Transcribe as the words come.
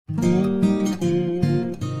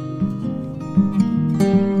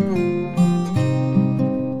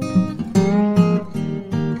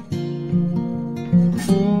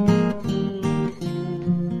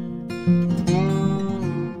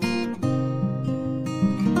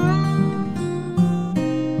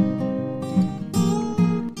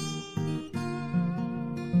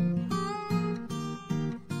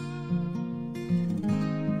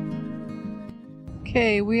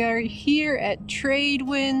Okay, we are here at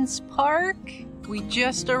Tradewinds Park. We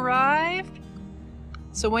just arrived.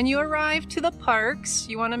 So when you arrive to the parks,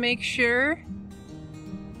 you want to make sure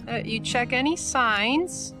that you check any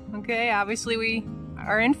signs. Okay, obviously we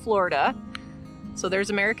are in Florida, so there's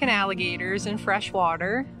American alligators in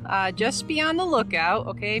freshwater. Just be on the lookout,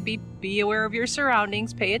 okay? Be aware of your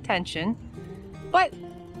surroundings, pay attention, but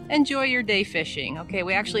enjoy your day fishing. Okay,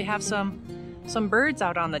 we actually have some birds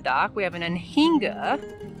out on the dock. We have an anhinga,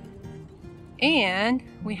 and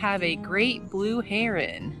we have a great blue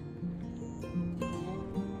heron.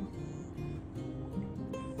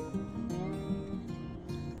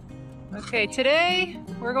 Okay, today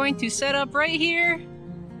we're going to set up right here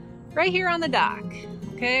on the dock.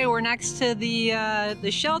 Okay, we're next to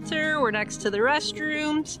the shelter. We're next to the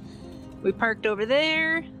restrooms. We parked over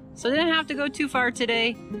there, so didn't have to go too far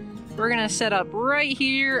today. We're gonna set up right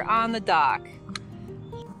here on the dock.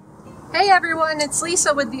 Hey everyone, it's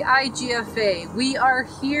Lisa with the IGFA. We are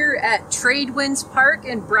here at Tradewinds Park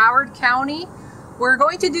in Broward County. We're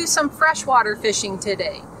going to do some freshwater fishing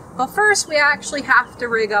today. But first we actually have to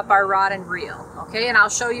rig up our rod and reel, okay? And I'll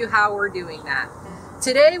show you how we're doing that.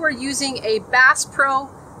 Today we're using a Bass Pro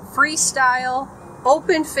Freestyle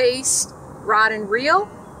open-faced rod and reel,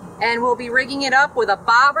 and we'll be rigging it up with a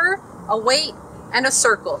bobber, a weight, and a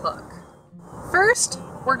circle hook. First,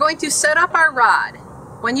 we're going to set up our rod.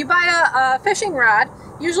 When you buy a fishing rod,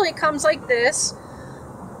 usually it comes like this.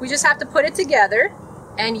 We just have to put it together,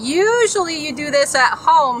 and usually you do this at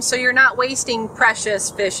home so you're not wasting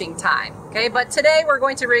precious fishing time, okay? But today we're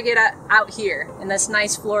going to rig it out here in this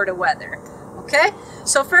nice Florida weather, okay?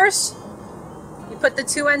 So first, you put the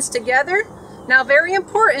two ends together. Now, very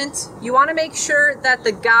important, you want to make sure that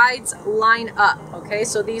the guides line up, okay?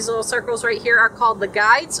 So these little circles right here are called the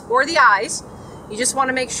guides or the eyes. You just want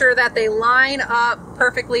to make sure that they line up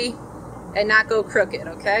perfectly and not go crooked,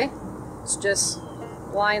 okay? Let's just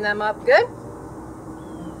line them up good.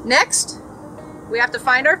 Next, we have to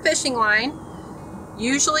find our fishing line.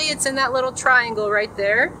 Usually it's in that little triangle right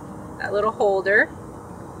there, that little holder.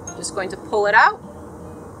 Just going to pull it out.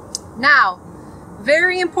 Now,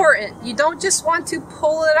 very important, you don't just want to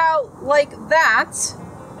pull it out like that.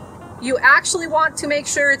 You actually want to make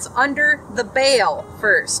sure it's under the bail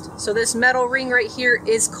first. So this metal ring right here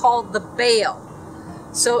is called the bail.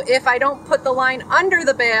 So if I don't put the line under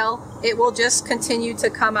the bail, it will just continue to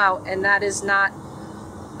come out, and that is not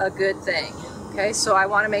a good thing. Okay, so I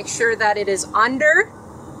want to make sure that it is under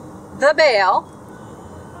the bail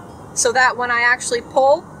so that when I actually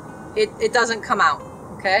pull, it doesn't come out,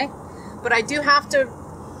 okay? But I do have to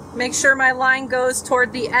make sure my line goes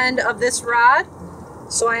toward the end of this rod.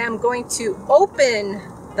 So I am going to open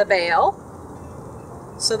the bail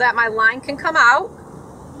so that my line can come out,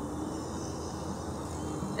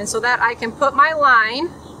 and so that I can put my line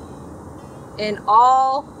in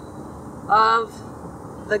all of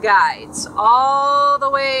the guides, all the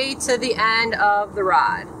way to the end of the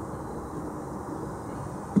rod.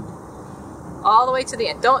 All the way to the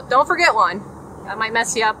end. Don't forget one. That might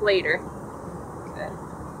mess you up later. Okay.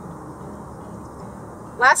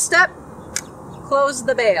 Last step. Close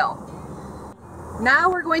the bail. Now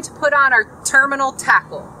we're going to put on our terminal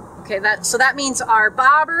tackle. Okay, so that means our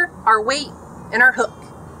bobber, our weight, and our hook.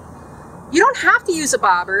 You don't have to use a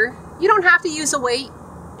bobber, you don't have to use a weight,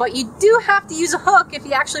 but you do have to use a hook if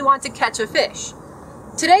you actually want to catch a fish.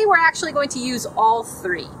 Today we're actually going to use all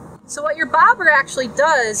three. So what your bobber actually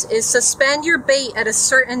does is suspend your bait at a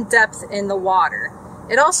certain depth in the water.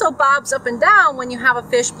 It also bobs up and down when you have a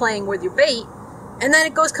fish playing with your bait, and then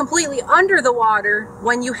it goes completely under the water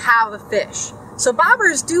when you have a fish. So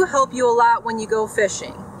bobbers do help you a lot when you go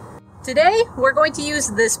fishing. Today, we're going to use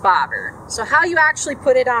this bobber. So how you actually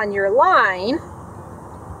put it on your line,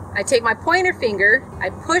 I take my pointer finger,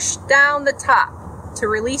 I push down the top to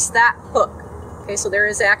release that hook. Okay, so there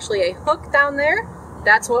is actually a hook down there.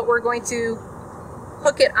 That's what we're going to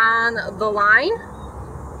hook it on the line.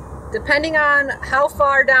 Depending on how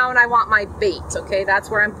far down I want my bait, okay,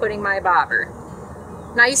 that's where I'm putting my bobber.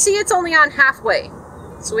 Now you see it's only on halfway,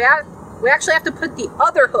 so we actually have to put the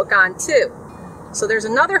other hook on too. So there's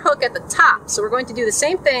another hook at the top, so we're going to do the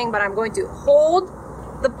same thing, but I'm going to hold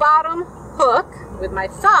the bottom hook with my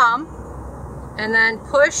thumb and then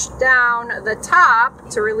push down the top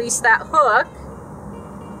to release that hook,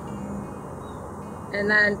 and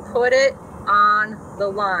then put it on the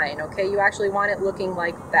line. Okay, you actually want it looking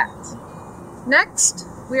like that. Next,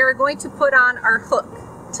 we are going to put on our hook.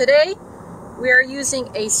 Today we are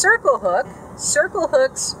using a circle hook. Circle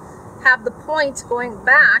hooks have the point going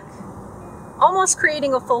back, almost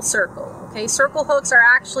creating a full circle, Okay, circle hooks are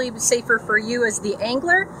actually safer for you as the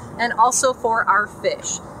angler and also for our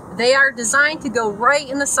fish. They are designed to go right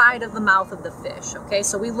in the side of the mouth of the fish. Okay,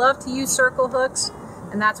 so we love to use circle hooks,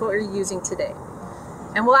 and that's what we're using today.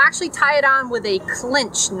 And we'll actually tie it on with a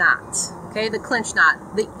clinch knot. Okay, the clinch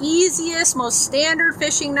knot. The easiest, most standard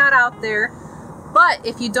fishing knot out there. But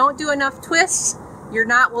if you don't do enough twists, your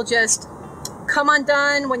knot will just come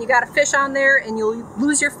undone when you got a fish on there, and you'll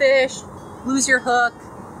lose your fish, lose your hook,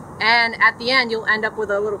 and at the end you'll end up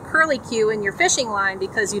with a little curlicue in your fishing line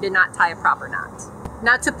because you did not tie a proper knot.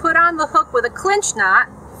 Now to put on the hook with a clinch knot,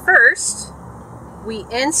 first we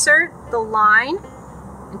insert the line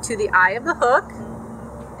into the eye of the hook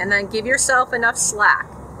and then give yourself enough slack.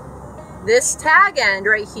 This tag end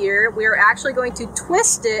right here, we're actually going to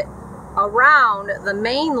twist it around the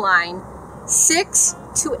main line 6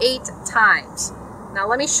 to 8 times. Now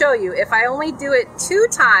let me show you. If I only do it 2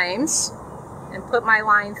 times and put my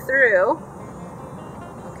line through,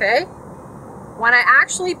 okay, when I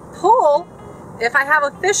actually pull, if I have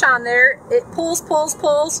a fish on there, it pulls, pulls,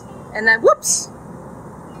 pulls, and then whoops,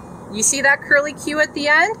 you see that curly cue at the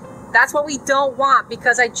end? That's what we don't want,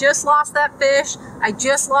 because I just lost that fish, I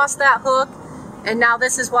just lost that hook, and now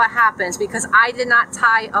this is what happens because I did not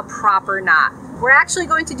tie a proper knot. We're actually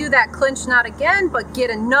going to do that clinch knot again, but get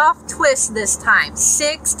enough twists this time,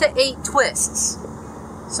 6 to 8 twists.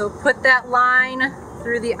 So put that line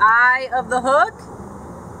through the eye of the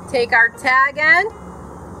hook, take our tag end,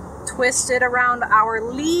 twist it around our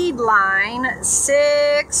lead line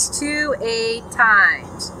 6 to 8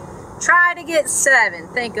 times. Try to get 7.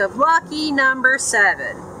 Think of lucky number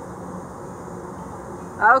 7.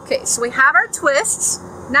 Okay, so we have our twists.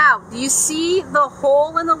 Now, do you see the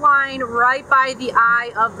hole in the line right by the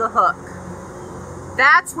eye of the hook?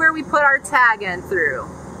 That's where we put our tag end through.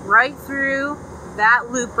 Right through that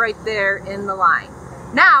loop right there in the line.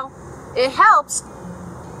 Now, it helps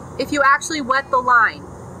if you actually wet the line.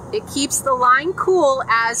 It keeps the line cool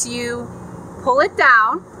as you pull it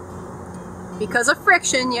down. Because of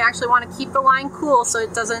friction, you actually want to keep the line cool so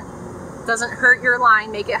it doesn't hurt your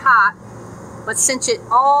line, make it hot. But cinch it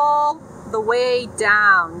all the way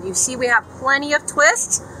down. You see we have plenty of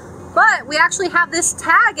twists, but we actually have this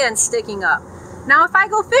tag end sticking up. Now if I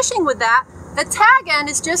go fishing with that, the tag end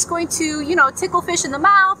is just going to, tickle fish in the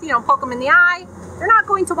mouth, poke them in the eye. They're not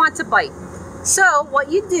going to want to bite. So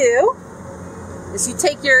what you do is you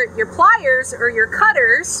take your pliers or your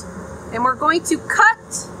cutters, and we're going to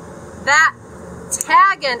cut that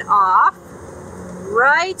tag end off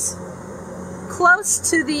right close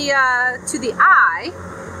to the eye,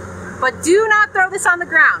 but do not throw this on the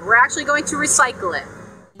ground. We're actually going to recycle it.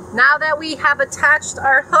 Now that we have attached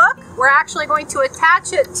our hook, we're actually going to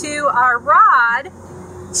attach it to our rod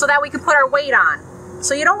so that we can put our weight on.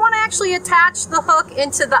 So you don't want to actually attach the hook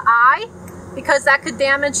into the eye because that could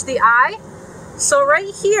damage the eye. So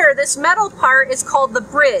right here, this metal part is called the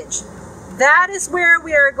bridge. That is where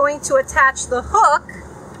we are going to attach the hook,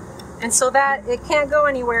 and so that it can't go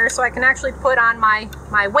anywhere, so I can actually put on my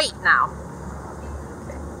weight now.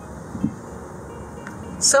 Okay.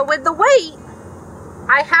 So with the weight,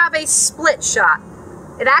 I have a split shot.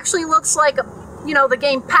 It actually looks like, the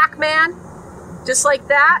game Pac-Man, just like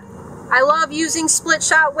that. I love using split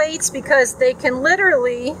shot weights because they can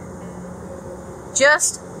literally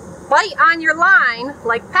just bite on your line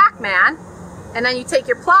like Pac-Man, and then you take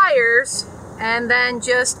your pliers and then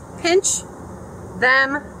just pinch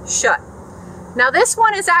them shut. Now this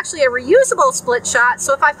one is actually a reusable split shot,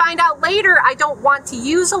 so if I find out later I don't want to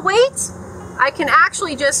use a weight, I can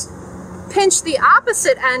actually just pinch the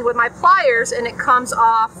opposite end with my pliers and it comes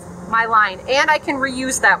off my line, and I can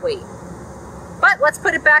reuse that weight. But let's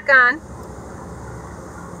put it back on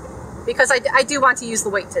because I do want to use the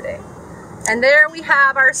weight today. And there we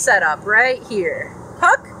have our setup right here.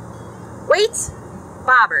 Hook, weight,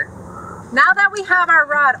 bobber. Now that we have our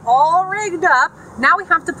rod all rigged up, now we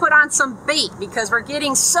have to put on some bait because we're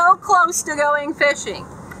getting so close to going fishing.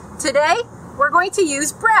 Today, we're going to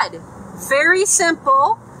use bread. Very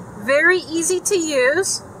simple, very easy to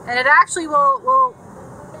use, and it actually will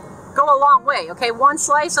go a long way, okay? One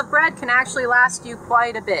slice of bread can actually last you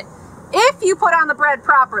quite a bit if you put on the bread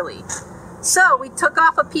properly. So we took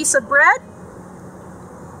off a piece of bread.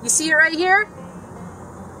 You see it right here?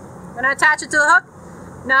 I'm gonna attach it to the hook.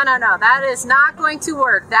 No, that is not going to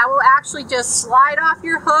work. That will actually just slide off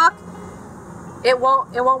your hook. It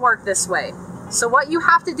won't work this way. So what you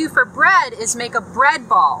have to do for bread is make a bread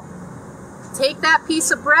ball. Take that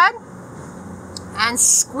piece of bread and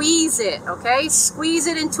squeeze it, okay? Squeeze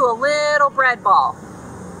it into a little bread ball.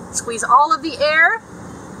 Squeeze all of the air,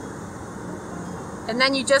 and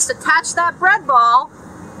then you just attach that bread ball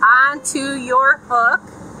onto your hook.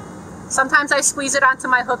 Sometimes I squeeze it onto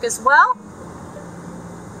my hook as well.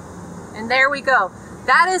 And there we go.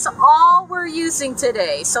 That is all we're using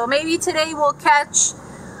today. So maybe today we'll catch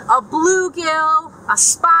a bluegill, a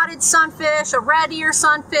spotted sunfish, a red ear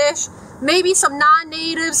sunfish, maybe some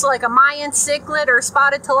non-natives like a Mayan cichlid or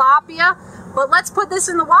spotted tilapia. But let's put this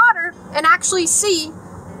in the water and actually see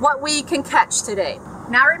what we can catch today.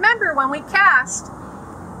 Now remember, when we cast,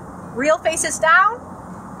 reel faces down,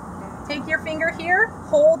 take your finger here,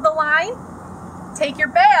 hold the line, take your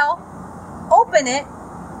bail, open it.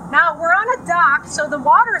 Now we're on a dock, so the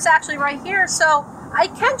water is actually right here, so I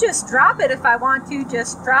can just drop it if I want to,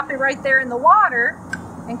 just drop it right there in the water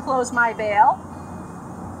and close my bail.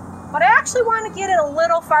 But I actually want to get it a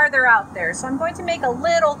little farther out there, so I'm going to make a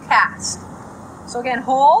little cast. So again,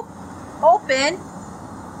 hold, open.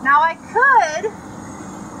 Now I could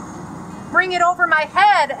bring it over my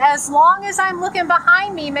head as long as I'm looking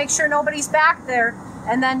behind me, make sure nobody's back there,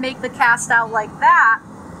 and then make the cast out like that.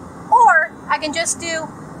 Or I can just do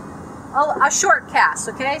a short cast,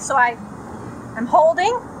 okay? So I'm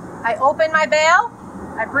holding, I open my bail,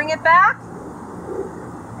 I bring it back,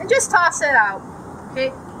 and just toss it out,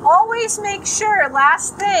 okay? Always make sure,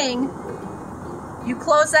 last thing, you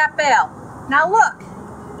close that bail. Now look,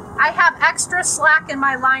 I have extra slack in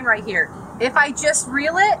my line right here. If I just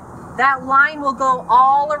reel it, that line will go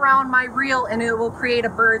all around my reel and it will create a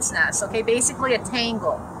bird's nest, okay? Basically a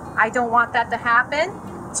tangle. I don't want that to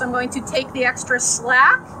happen, so I'm going to take the extra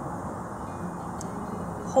slack,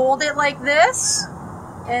 hold it like this,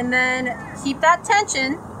 and then keep that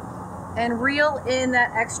tension and reel in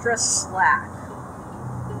that extra slack.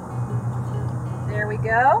 There we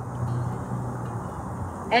go.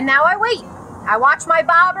 And now I wait. I watch my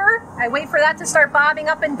bobber. I wait for that to start bobbing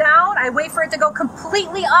up and down. I wait for it to go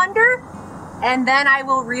completely under, and then I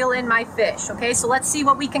will reel in my fish. Okay, so let's see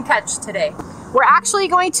what we can catch today. We're actually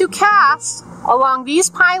going to cast along these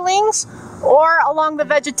pilings or along the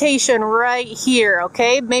vegetation right here,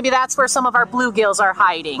 okay? Maybe that's where some of our bluegills are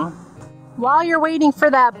hiding. While you're waiting for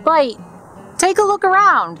that bite, take a look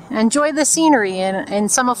around. Enjoy the scenery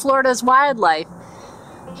and some of Florida's wildlife.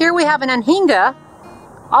 Here we have an anhinga,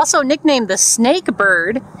 also nicknamed the snake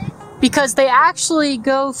bird, because they actually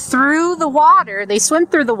go through the water, they swim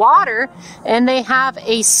through the water, and they have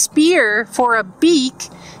a spear for a beak,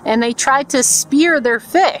 and they try to spear their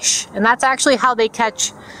fish. And that's actually how they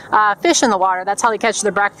catch fish in the water. That's how they catch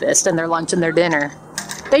their breakfast and their lunch and their dinner.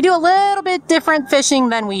 They do a little bit different fishing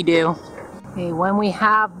than we do. Okay, when we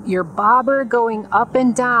have your bobber going up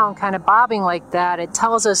and down, kind of bobbing like that, it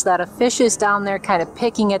tells us that a fish is down there kind of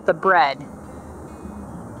picking at the bread.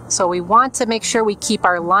 So we want to make sure we keep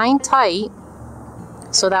our line tight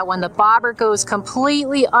so that when the bobber goes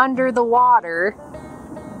completely under the water,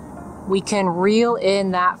 we can reel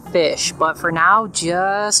in that fish. But for now,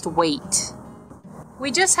 just wait.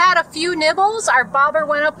 We just had a few nibbles. Our bobber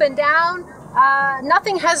went up and down.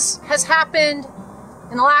 Nothing has happened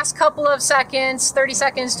in the last couple of seconds, 30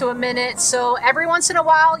 seconds to a minute. So every once in a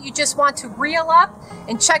while, you just want to reel up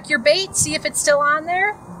and check your bait, see if it's still on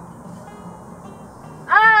there.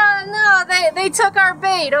 No, they took our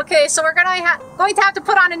bait. Okay, so we're going to have to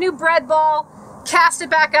put on a new bread ball, cast it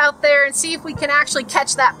back out there, and see if we can actually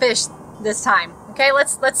catch that fish this time. Okay,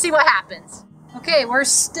 let's see what happens. Okay, we're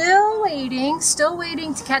still waiting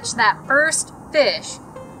to catch that first fish.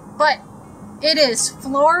 But it is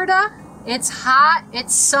Florida, it's hot,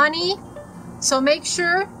 it's sunny, so make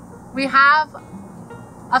sure we have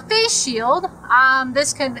a face shield.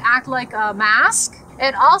 This can act like a mask.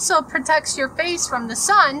 It also protects your face from the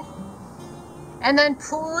sun. And then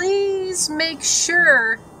please make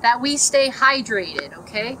sure that we stay hydrated,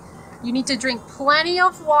 okay? You need to drink plenty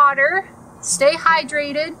of water, stay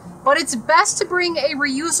hydrated, but it's best to bring a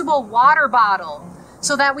reusable water bottle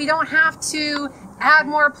so that we don't have to add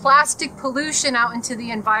more plastic pollution out into the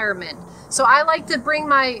environment. So I like to bring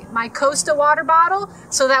my Costa water bottle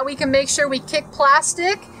so that we can make sure we kick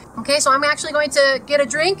plastic. Okay, so I'm actually going to get a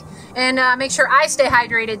drink and make sure I stay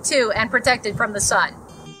hydrated too and protected from the sun.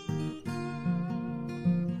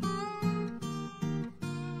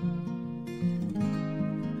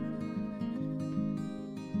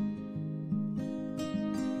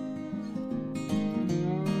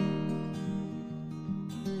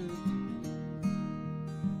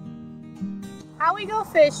 How we go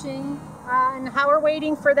fishing and how we're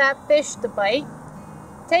waiting for that fish to bite.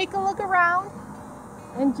 Take a look around,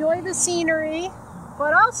 enjoy the scenery,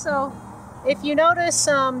 but also if you notice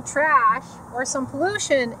some trash or some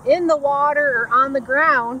pollution in the water or on the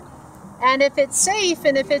ground, And if it's safe,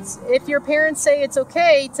 and if your parents say it's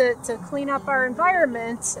okay to clean up our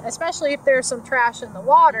environment, especially if there's some trash in the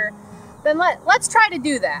water, then let's try to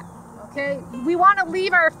do that, okay? We want to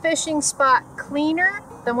leave our fishing spot cleaner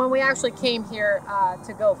than when we actually came here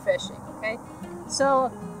to go fishing, okay?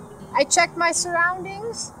 So I checked my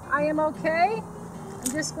surroundings. I am okay.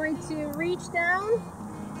 I'm just going to reach down.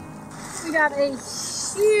 We got a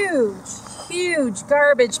huge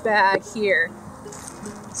garbage bag here.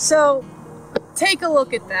 So take a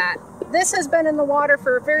look at that. This has been in the water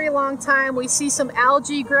for a very long time. We see some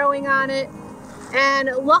algae growing on it. And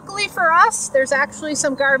luckily for us, there's actually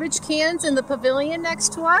some garbage cans in the pavilion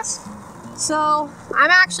next to us. So I'm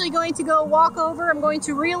actually going to go walk over. I'm going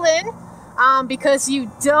to reel in because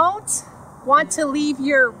you don't want to leave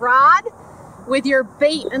your rod with your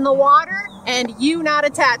bait in the water and you not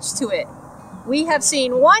attached to it. We have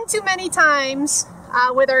seen one too many times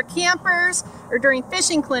with our campers or during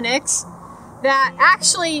fishing clinics that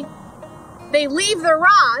actually they leave their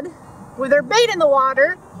rod with their bait in the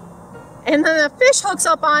water and then the fish hooks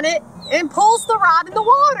up on it and pulls the rod in the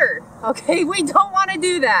water. Okay, we don't want to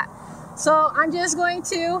do that. So I'm just going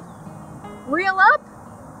to reel up.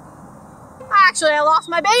 Actually, I lost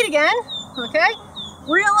my bait again. Okay,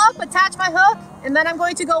 reel up, attach my hook, and then I'm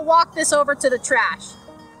going to go walk this over to the trash.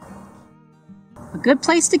 A good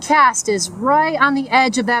place to cast is right on the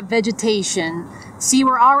edge of that vegetation. See,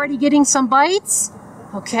 we're already getting some bites,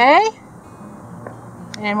 okay?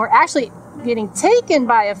 And we're actually getting taken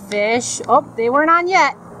by a fish. Oh, they weren't on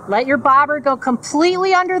yet. Let your bobber go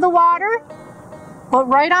completely under the water. But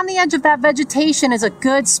right on the edge of that vegetation is a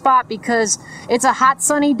good spot because it's a hot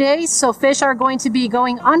sunny day, so fish are going to be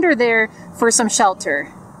going under there for some shelter.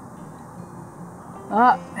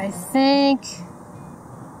 Oh, I think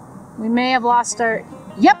we may have lost our...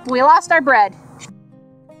 Yep, we lost our bread.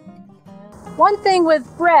 One thing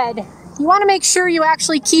with bread, you want to make sure you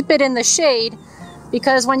actually keep it in the shade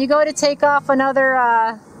because when you go to take off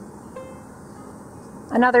another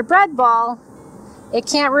bread ball, it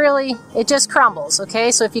can't really, it just crumbles,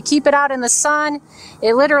 okay? So if you keep it out in the sun,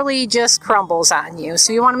 it literally just crumbles on you.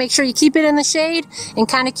 So you want to make sure you keep it in the shade and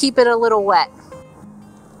kind of keep it a little wet.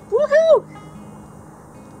 Woohoo!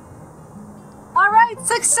 All right,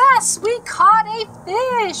 success! We caught a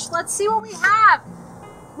fish. Let's see what we have.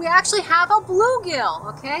 We actually have a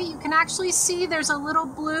bluegill, okay? You can actually see there's a little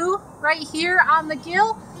blue right here on the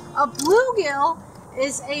gill. A bluegill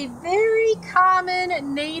is a very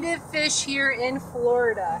common native fish here in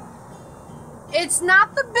Florida. It's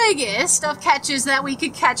not the biggest of catches that we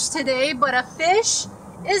could catch today, but a fish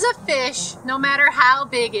is a fish no matter how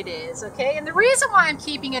big it is, okay? And the reason why I'm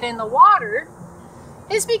keeping it in the water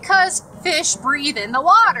is because fish breathe in the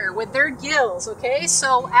water with their gills, okay?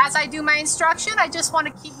 So as I do my instruction, I just want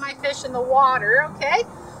to keep my fish in the water, okay?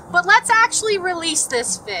 But let's actually release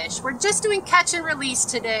this fish. We're just doing catch and release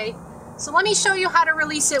today. So let me show you how to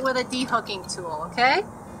release it with a de-hooking tool, okay?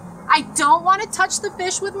 I don't want to touch the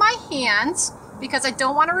fish with my hands because I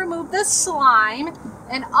don't want to remove the slime.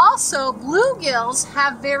 And also, bluegills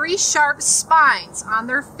have very sharp spines on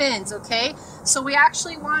their fins, okay? So we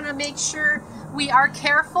actually want to make sure we are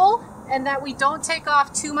careful and that we don't take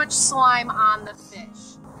off too much slime on the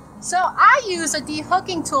fish. So I use a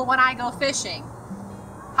de-hooking tool when I go fishing.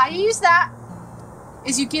 How you use that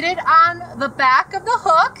is you get it on the back of the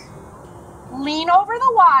hook, lean over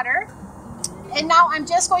the water, and now I'm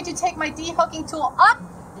just going to take my de-hooking tool up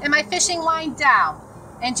and my fishing line down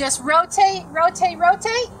and just rotate, rotate,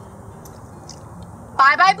 rotate.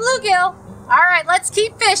 Bye-bye bluegill. All right, let's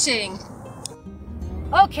keep fishing.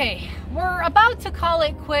 Okay, we're about to call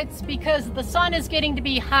it quits because the sun is getting to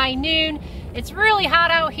be high noon. It's really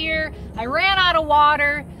hot out here. I ran out of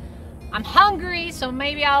water. I'm hungry, so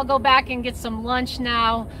maybe I'll go back and get some lunch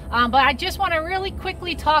now. But I just want to really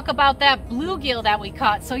quickly talk about that bluegill that we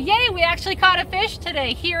caught. So yay, we actually caught a fish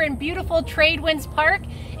today here in beautiful Tradewinds Park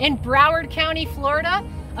in Broward County, Florida.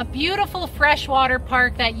 A beautiful freshwater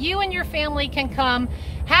park that you and your family can come,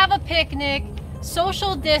 have a picnic,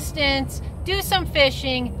 social distance, do some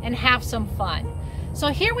fishing, and have some fun. So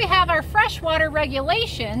here we have our freshwater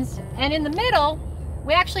regulations, and in the middle,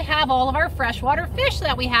 we actually have all of our freshwater fish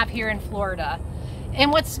that we have here in Florida.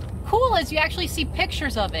 And what's cool is you actually see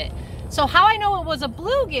pictures of it. So how I know it was a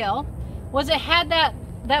bluegill was it had that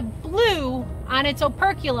blue on its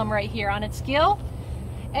operculum right here on its gill.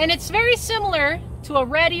 And it's very similar to a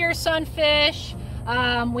red ear sunfish.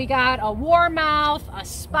 We got a warmouth, a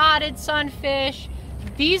spotted sunfish.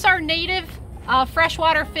 These are native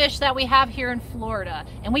freshwater fish that we have here in Florida.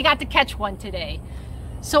 And we got to catch one today.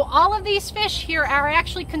 So all of these fish here are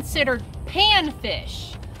actually considered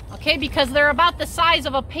panfish. okay? Because they're about the size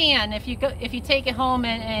of a pan if you take it home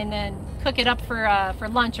and cook it up for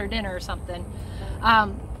lunch or dinner or something.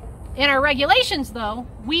 In our regulations though,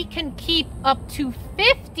 we can keep up to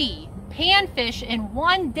 50 panfish in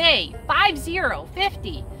one day,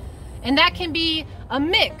 50. And that can be a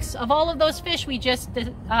mix of all of those fish we just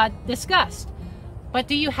discussed. But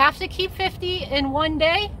do you have to keep 50 in one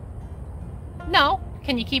day? No.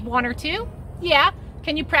 Can you keep 1 or 2? Yeah.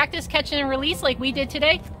 Can you practice catch and release like we did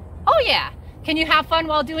today? Oh yeah. Can you have fun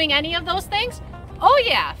while doing any of those things? Oh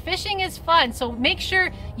yeah. Fishing is fun. So make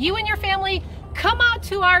sure you and your family come out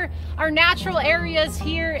to our natural areas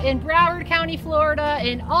here in Broward County, Florida,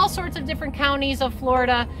 in all sorts of different counties of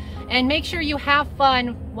Florida, and make sure you have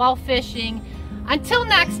fun while fishing. Until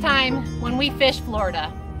next time when we fish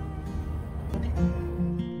Florida.